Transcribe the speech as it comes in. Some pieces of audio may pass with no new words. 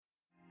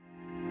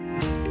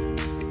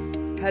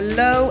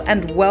Hello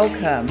and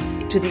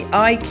welcome to the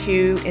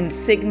IQ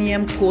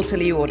Insigniam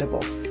Quarterly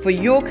Audible. For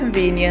your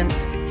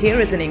convenience,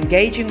 here is an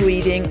engaging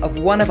reading of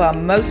one of our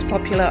most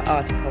popular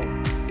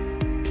articles.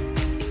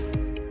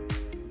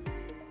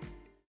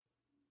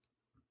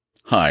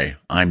 Hi,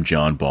 I'm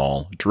John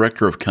Ball,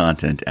 Director of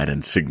Content at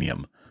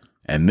Insigniam,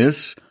 and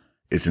this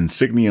is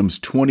Insigniam's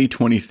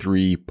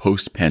 2023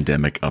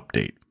 Post-Pandemic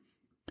Update,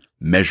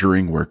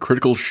 measuring where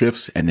critical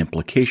shifts and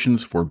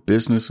implications for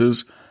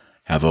businesses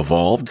have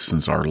evolved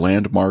since our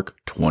landmark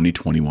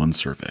 2021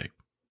 survey.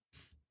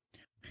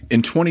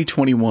 In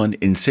 2021,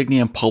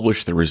 Insigniam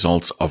published the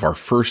results of our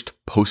first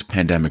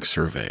post-pandemic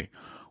survey,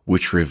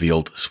 which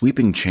revealed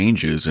sweeping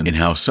changes in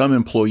how some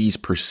employees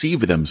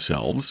perceive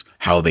themselves,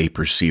 how they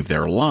perceive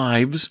their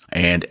lives,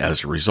 and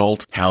as a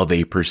result, how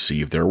they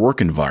perceive their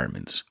work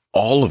environments,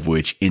 all of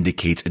which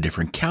indicates a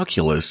different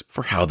calculus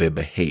for how they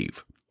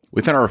behave.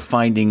 Within our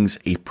findings,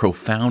 a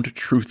profound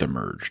truth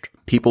emerged.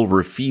 People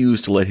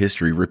refused to let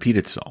history repeat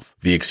itself.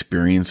 The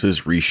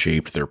experiences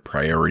reshaped their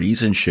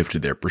priorities and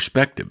shifted their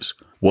perspectives.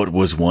 What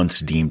was once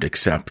deemed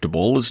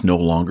acceptable is no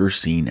longer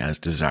seen as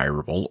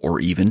desirable or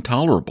even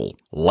tolerable.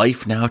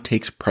 Life now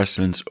takes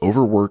precedence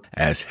over work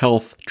as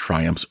health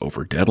triumphs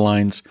over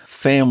deadlines,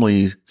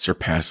 family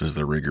surpasses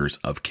the rigors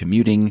of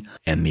commuting,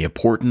 and the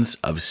importance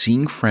of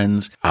seeing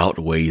friends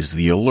outweighs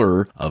the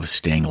allure of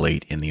staying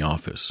late in the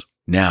office.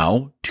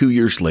 Now, 2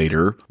 years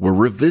later, we're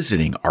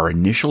revisiting our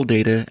initial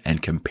data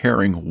and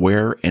comparing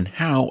where and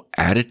how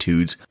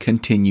attitudes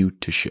continue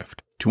to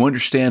shift. To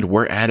understand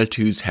where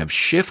attitudes have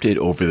shifted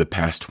over the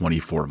past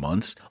 24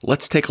 months,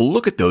 let's take a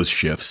look at those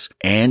shifts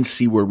and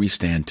see where we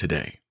stand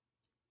today.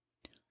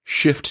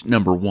 Shift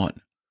number 1.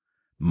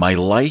 My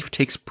life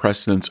takes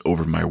precedence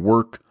over my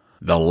work.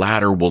 The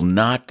latter will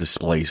not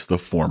displace the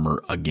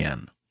former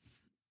again.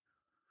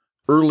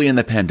 Early in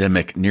the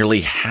pandemic,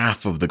 nearly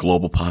half of the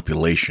global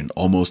population,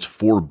 almost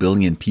 4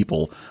 billion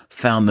people,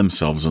 found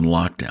themselves in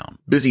lockdown.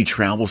 Busy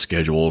travel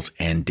schedules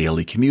and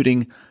daily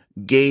commuting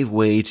gave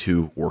way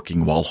to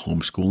working while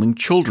homeschooling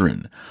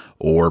children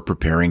or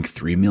preparing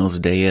 3 meals a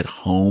day at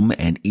home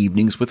and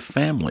evenings with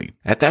family.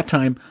 At that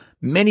time,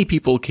 many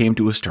people came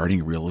to a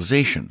starting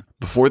realization.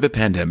 Before the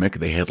pandemic,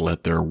 they had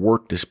let their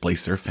work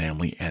displace their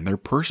family and their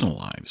personal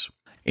lives.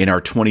 In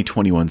our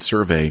 2021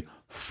 survey,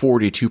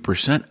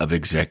 42% of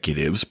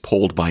executives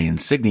polled by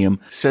Insigniam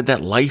said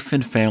that life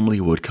and family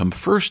would come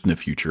first in the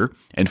future,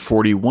 and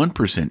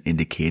 41%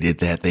 indicated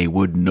that they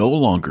would no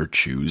longer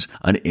choose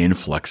an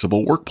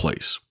inflexible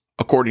workplace.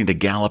 According to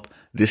Gallup,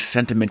 this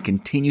sentiment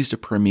continues to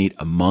permeate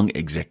among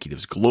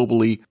executives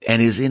globally and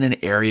is in an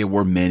area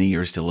where many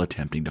are still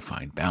attempting to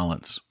find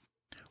balance.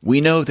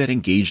 We know that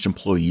engaged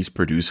employees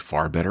produce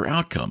far better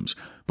outcomes,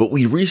 but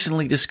we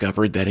recently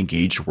discovered that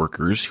engaged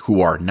workers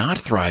who are not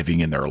thriving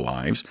in their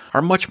lives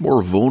are much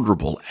more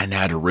vulnerable and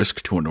at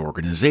risk to an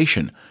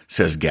organization,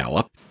 says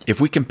Gallup.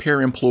 If we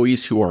compare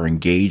employees who are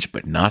engaged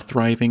but not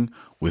thriving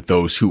with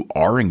those who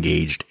are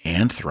engaged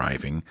and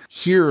thriving,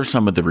 here are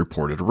some of the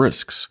reported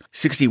risks.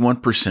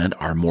 61%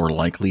 are more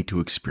likely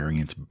to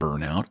experience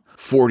burnout.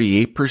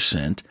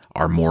 48%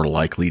 are more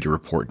likely to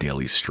report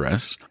daily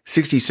stress.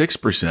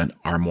 66%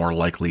 are more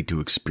likely to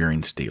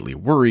experience daily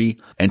worry.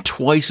 And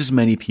twice as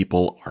many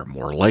people are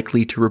more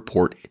likely to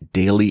report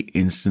daily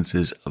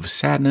instances of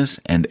sadness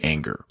and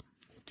anger.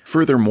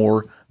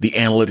 Furthermore, the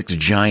analytics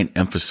giant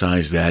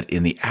emphasized that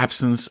in the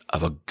absence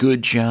of a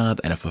good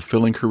job and a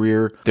fulfilling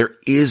career, there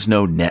is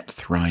no net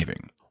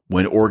thriving.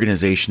 When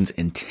organizations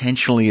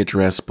intentionally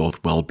address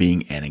both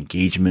well-being and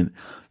engagement,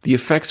 the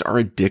effects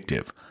are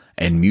addictive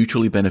and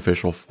mutually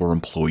beneficial for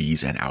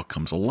employees and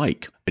outcomes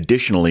alike.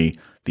 Additionally,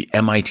 the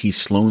MIT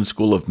Sloan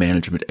School of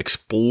Management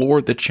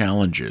explored the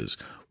challenges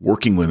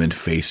working women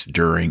faced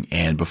during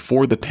and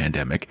before the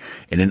pandemic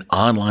in an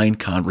online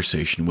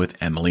conversation with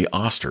Emily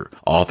Oster,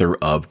 author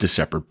of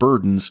Separate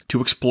Burdens, to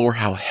explore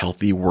how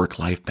healthy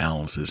work-life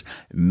balances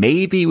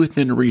may be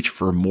within reach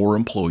for more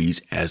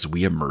employees as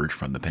we emerge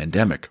from the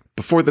pandemic.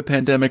 Before the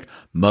pandemic,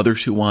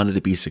 mothers who wanted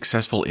to be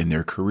successful in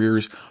their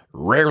careers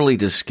rarely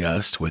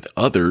discussed with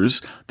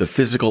others the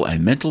physical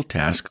and mental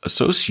tasks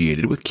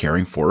associated with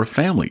caring for a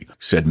family,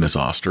 said Ms.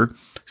 Oster,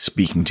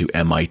 speaking to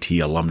MIT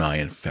alumni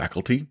and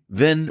faculty.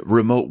 Then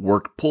remote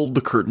work pulled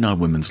the curtain on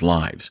women's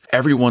lives.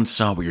 Everyone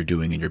saw what you're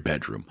doing in your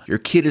bedroom. Your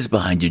kid is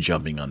behind you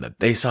jumping on them.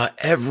 They saw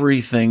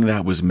everything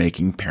that was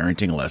making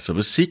parenting less of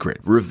a secret.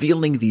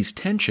 Revealing these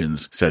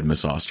tensions, said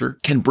Ms. Oster,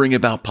 can bring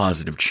about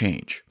positive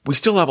change. We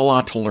still have a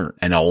lot to learn,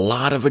 and a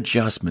lot of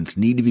adjustments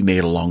need to be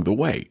made along the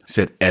way,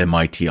 said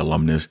MIT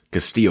alumnus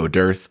Castillo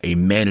Dirth, a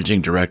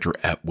managing director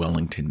at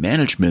Wellington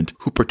Management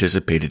who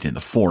participated in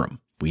the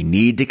forum. We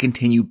need to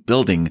continue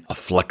building a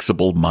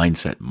flexible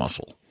mindset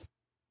muscle.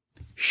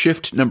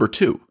 Shift number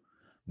 2.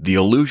 The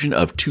illusion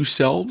of two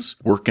selves,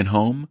 work and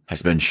home,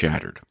 has been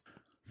shattered.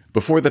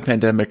 Before the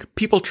pandemic,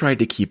 people tried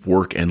to keep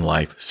work and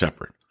life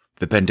separate.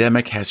 The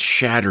pandemic has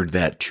shattered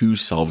that two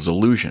selves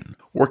illusion.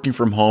 Working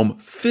from home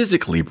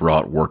physically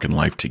brought work and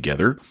life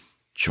together.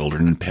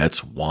 Children and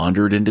pets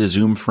wandered into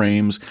Zoom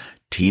frames.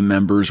 Team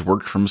members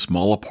worked from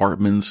small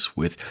apartments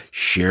with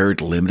shared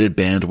limited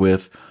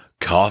bandwidth.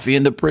 Coffee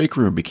in the break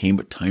room became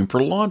time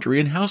for laundry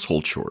and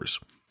household chores.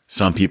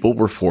 Some people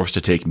were forced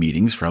to take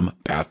meetings from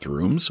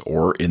bathrooms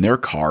or in their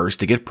cars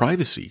to get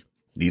privacy.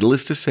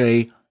 Needless to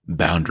say,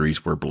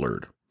 boundaries were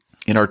blurred.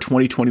 In our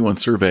 2021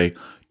 survey,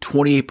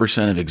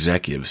 28% of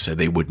executives said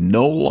they would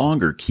no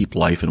longer keep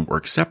life and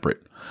work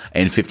separate,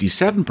 and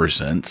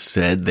 57%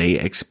 said they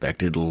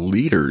expected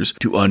leaders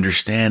to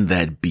understand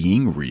that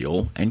being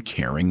real and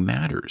caring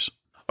matters.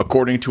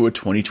 According to a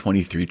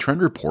 2023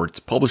 trend report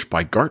published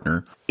by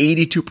Gartner,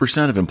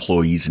 82% of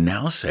employees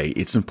now say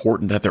it's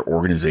important that their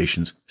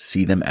organizations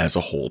see them as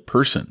a whole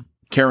person.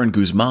 Karen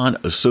Guzman,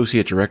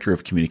 Associate Director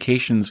of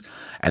Communications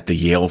at the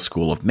Yale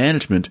School of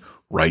Management,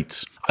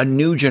 writes, "A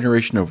new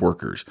generation of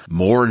workers,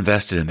 more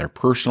invested in their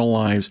personal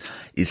lives,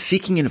 is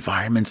seeking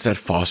environments that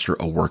foster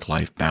a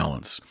work-life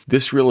balance.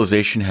 This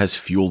realization has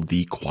fueled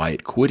the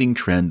quiet quitting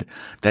trend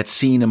that's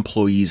seen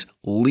employees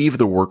leave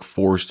the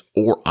workforce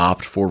or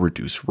opt for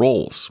reduced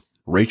roles."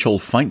 Rachel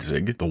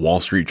Feintzig, the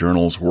Wall Street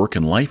Journal's work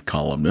and life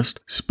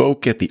columnist,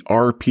 spoke at the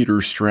R. Peter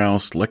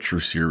Strauss lecture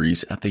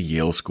series at the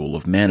Yale School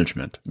of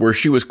Management, where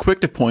she was quick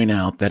to point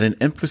out that an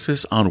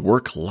emphasis on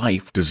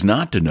work-life does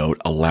not denote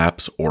a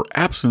lapse or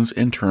absence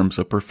in terms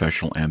of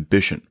professional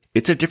ambition.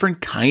 It's a different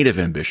kind of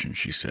ambition,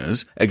 she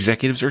says.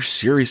 Executives are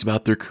serious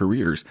about their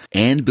careers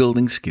and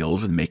building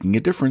skills and making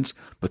a difference,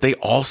 but they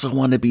also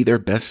want to be their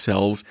best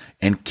selves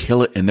and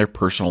kill it in their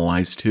personal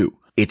lives too.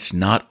 It's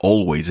not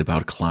always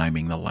about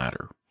climbing the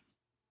ladder.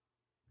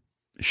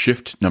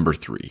 Shift number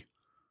 3.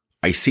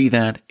 I see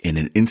that in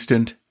an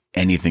instant,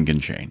 anything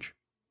can change.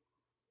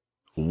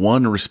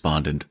 One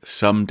respondent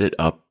summed it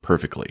up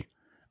perfectly.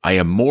 I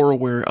am more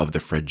aware of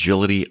the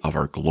fragility of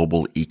our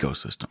global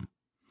ecosystem.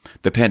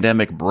 The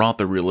pandemic brought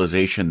the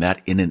realization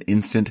that in an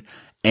instant,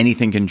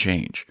 anything can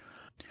change.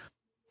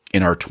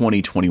 In our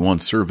 2021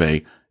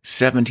 survey,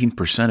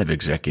 17% of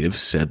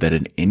executives said that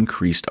an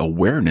increased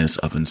awareness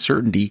of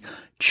uncertainty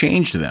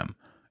changed them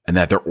and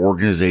that their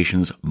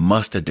organizations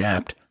must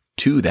adapt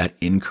to that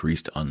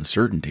increased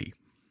uncertainty.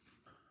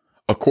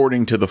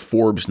 According to the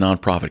Forbes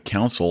Nonprofit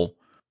Council,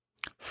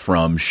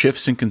 from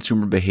shifts in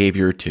consumer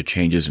behavior to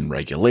changes in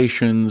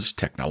regulations,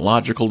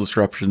 technological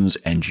disruptions,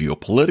 and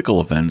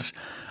geopolitical events,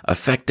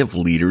 effective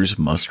leaders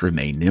must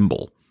remain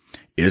nimble.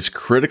 It is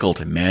critical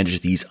to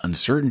manage these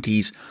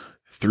uncertainties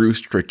through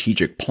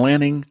strategic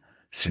planning,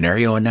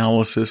 scenario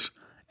analysis,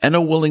 and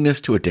a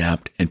willingness to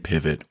adapt and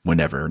pivot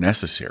whenever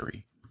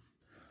necessary.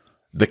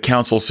 The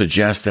council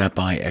suggests that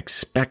by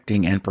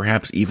expecting and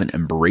perhaps even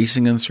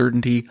embracing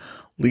uncertainty,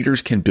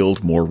 leaders can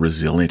build more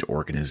resilient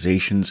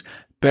organizations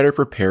better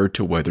prepared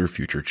to weather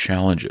future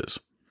challenges.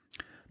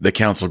 The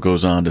council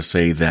goes on to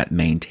say that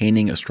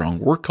maintaining a strong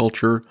work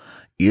culture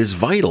is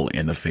vital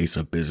in the face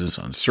of business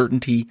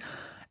uncertainty,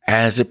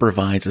 as it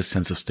provides a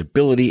sense of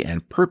stability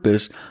and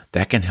purpose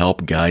that can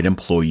help guide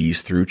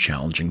employees through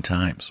challenging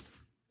times.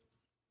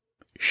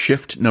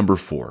 Shift number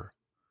 4.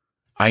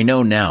 I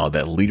know now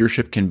that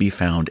leadership can be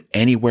found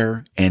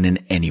anywhere and in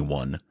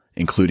anyone,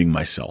 including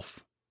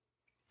myself.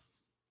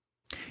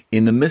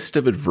 In the midst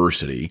of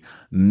adversity,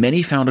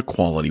 many found a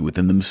quality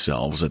within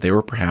themselves that they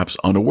were perhaps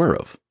unaware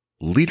of: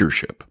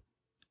 leadership.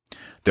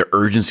 The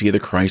urgency of the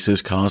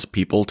crisis caused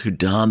people to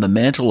don the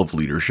mantle of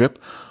leadership,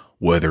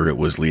 whether it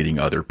was leading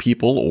other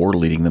people or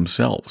leading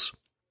themselves.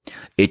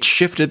 It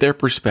shifted their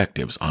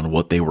perspectives on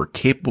what they were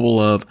capable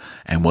of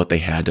and what they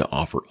had to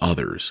offer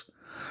others.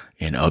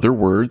 In other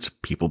words,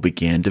 people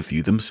began to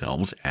view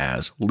themselves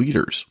as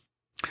leaders.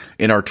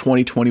 In our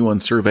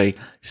 2021 survey,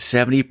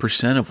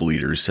 70% of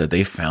leaders said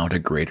they found a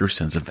greater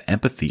sense of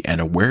empathy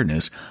and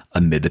awareness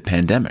amid the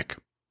pandemic.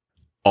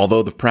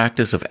 Although the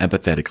practice of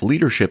empathetic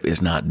leadership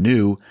is not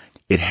new,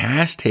 it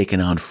has taken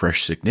on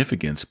fresh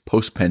significance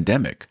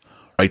post-pandemic,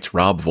 writes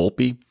Rob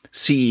Volpe,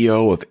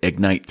 CEO of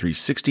Ignite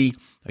 360,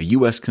 a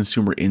U.S.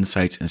 consumer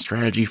insights and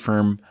strategy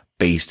firm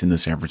based in the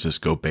San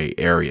Francisco Bay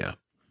Area.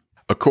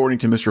 According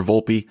to Mr.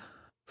 Volpe,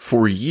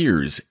 for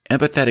years,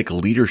 empathetic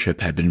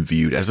leadership had been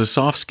viewed as a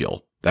soft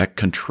skill that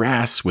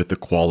contrasts with the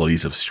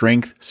qualities of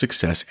strength,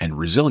 success, and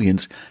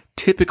resilience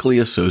typically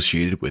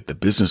associated with the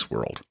business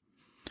world.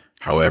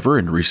 However,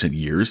 in recent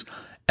years,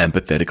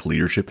 empathetic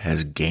leadership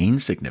has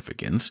gained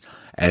significance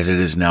as it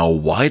is now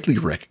widely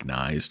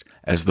recognized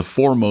as the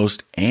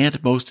foremost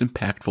and most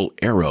impactful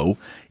arrow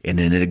in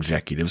an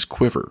executive's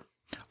quiver.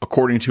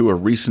 According to a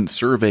recent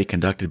survey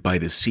conducted by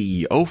the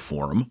CEO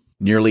Forum,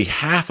 nearly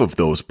half of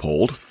those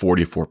polled,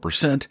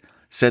 44%,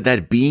 said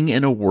that being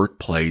in a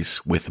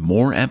workplace with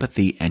more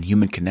empathy and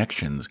human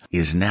connections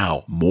is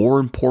now more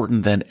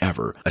important than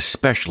ever,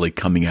 especially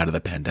coming out of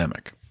the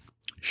pandemic.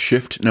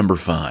 Shift number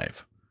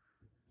 5.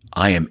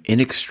 I am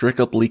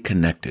inextricably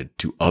connected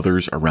to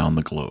others around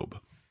the globe.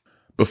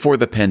 Before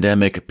the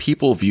pandemic,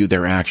 people viewed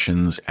their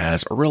actions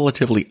as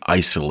relatively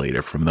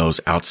isolated from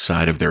those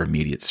outside of their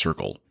immediate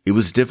circle. It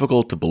was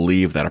difficult to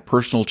believe that a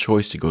personal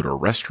choice to go to a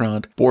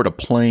restaurant, board a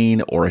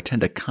plane, or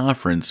attend a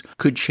conference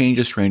could change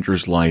a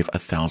stranger's life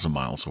 1,000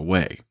 miles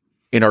away.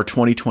 In our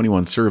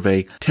 2021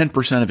 survey,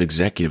 10% of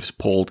executives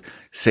polled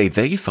say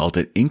they felt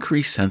an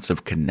increased sense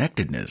of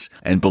connectedness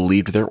and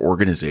believed their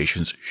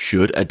organizations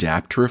should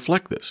adapt to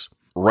reflect this.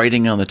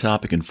 Writing on the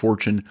topic in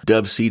Fortune,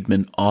 Dov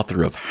Seidman,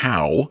 author of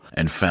How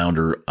and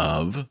founder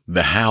of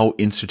the How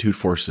Institute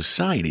for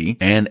Society,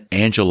 and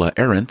Angela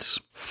Arendts,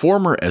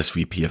 former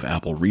SVP of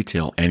Apple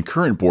Retail and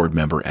current board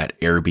member at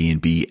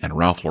Airbnb and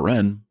Ralph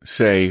Lauren,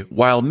 say,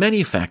 while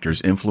many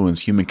factors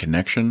influence human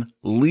connection,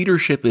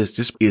 leadership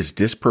is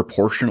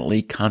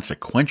disproportionately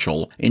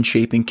consequential in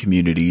shaping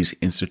communities,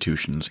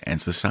 institutions, and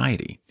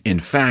society. In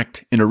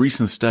fact, in a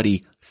recent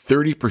study,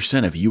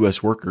 30% of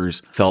U.S.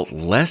 workers felt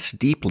less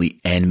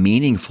deeply and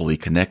meaningfully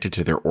connected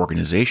to their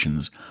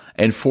organizations,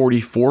 and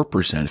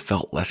 44%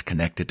 felt less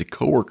connected to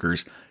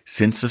coworkers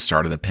since the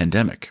start of the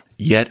pandemic.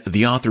 Yet,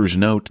 the authors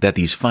note that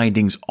these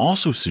findings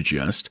also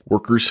suggest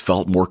workers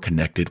felt more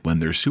connected when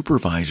their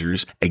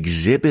supervisors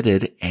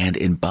exhibited and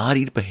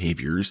embodied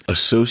behaviors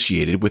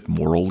associated with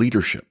moral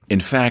leadership.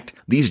 In fact,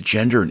 these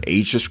gender and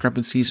age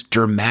discrepancies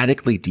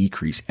dramatically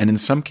decrease and in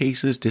some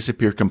cases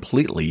disappear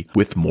completely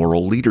with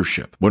moral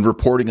leadership. When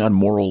reporting on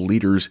moral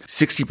leaders,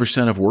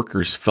 60% of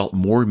workers felt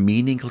more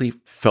meaningfully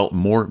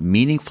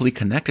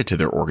connected to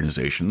their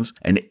organizations,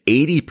 and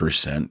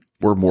 80%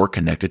 were more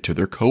connected to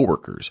their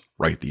coworkers,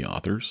 write the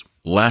authors.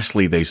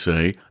 Lastly, they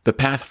say, the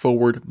path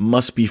forward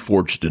must be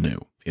forged anew.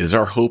 It is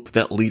our hope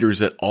that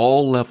leaders at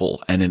all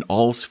levels and in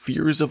all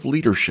spheres of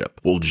leadership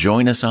will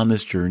join us on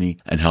this journey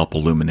and help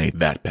illuminate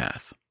that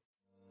path.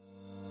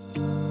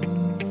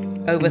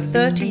 Over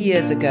 30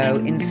 years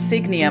ago,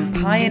 Insigniam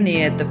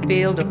pioneered the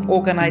field of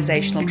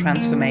organizational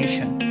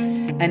transformation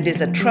and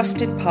is a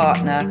trusted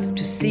partner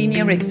to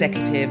senior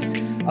executives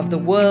of the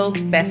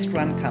world's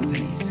best-run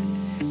companies.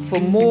 For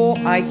more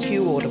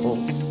IQ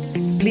Audibles,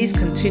 please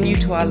continue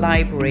to our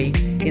library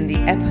in the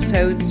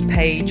episodes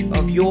page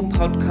of your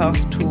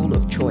podcast tool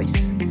of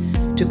choice.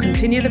 To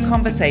continue the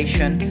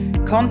conversation,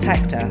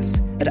 contact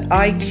us at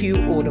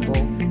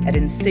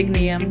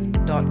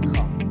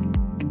iqaudible@insigniam.com.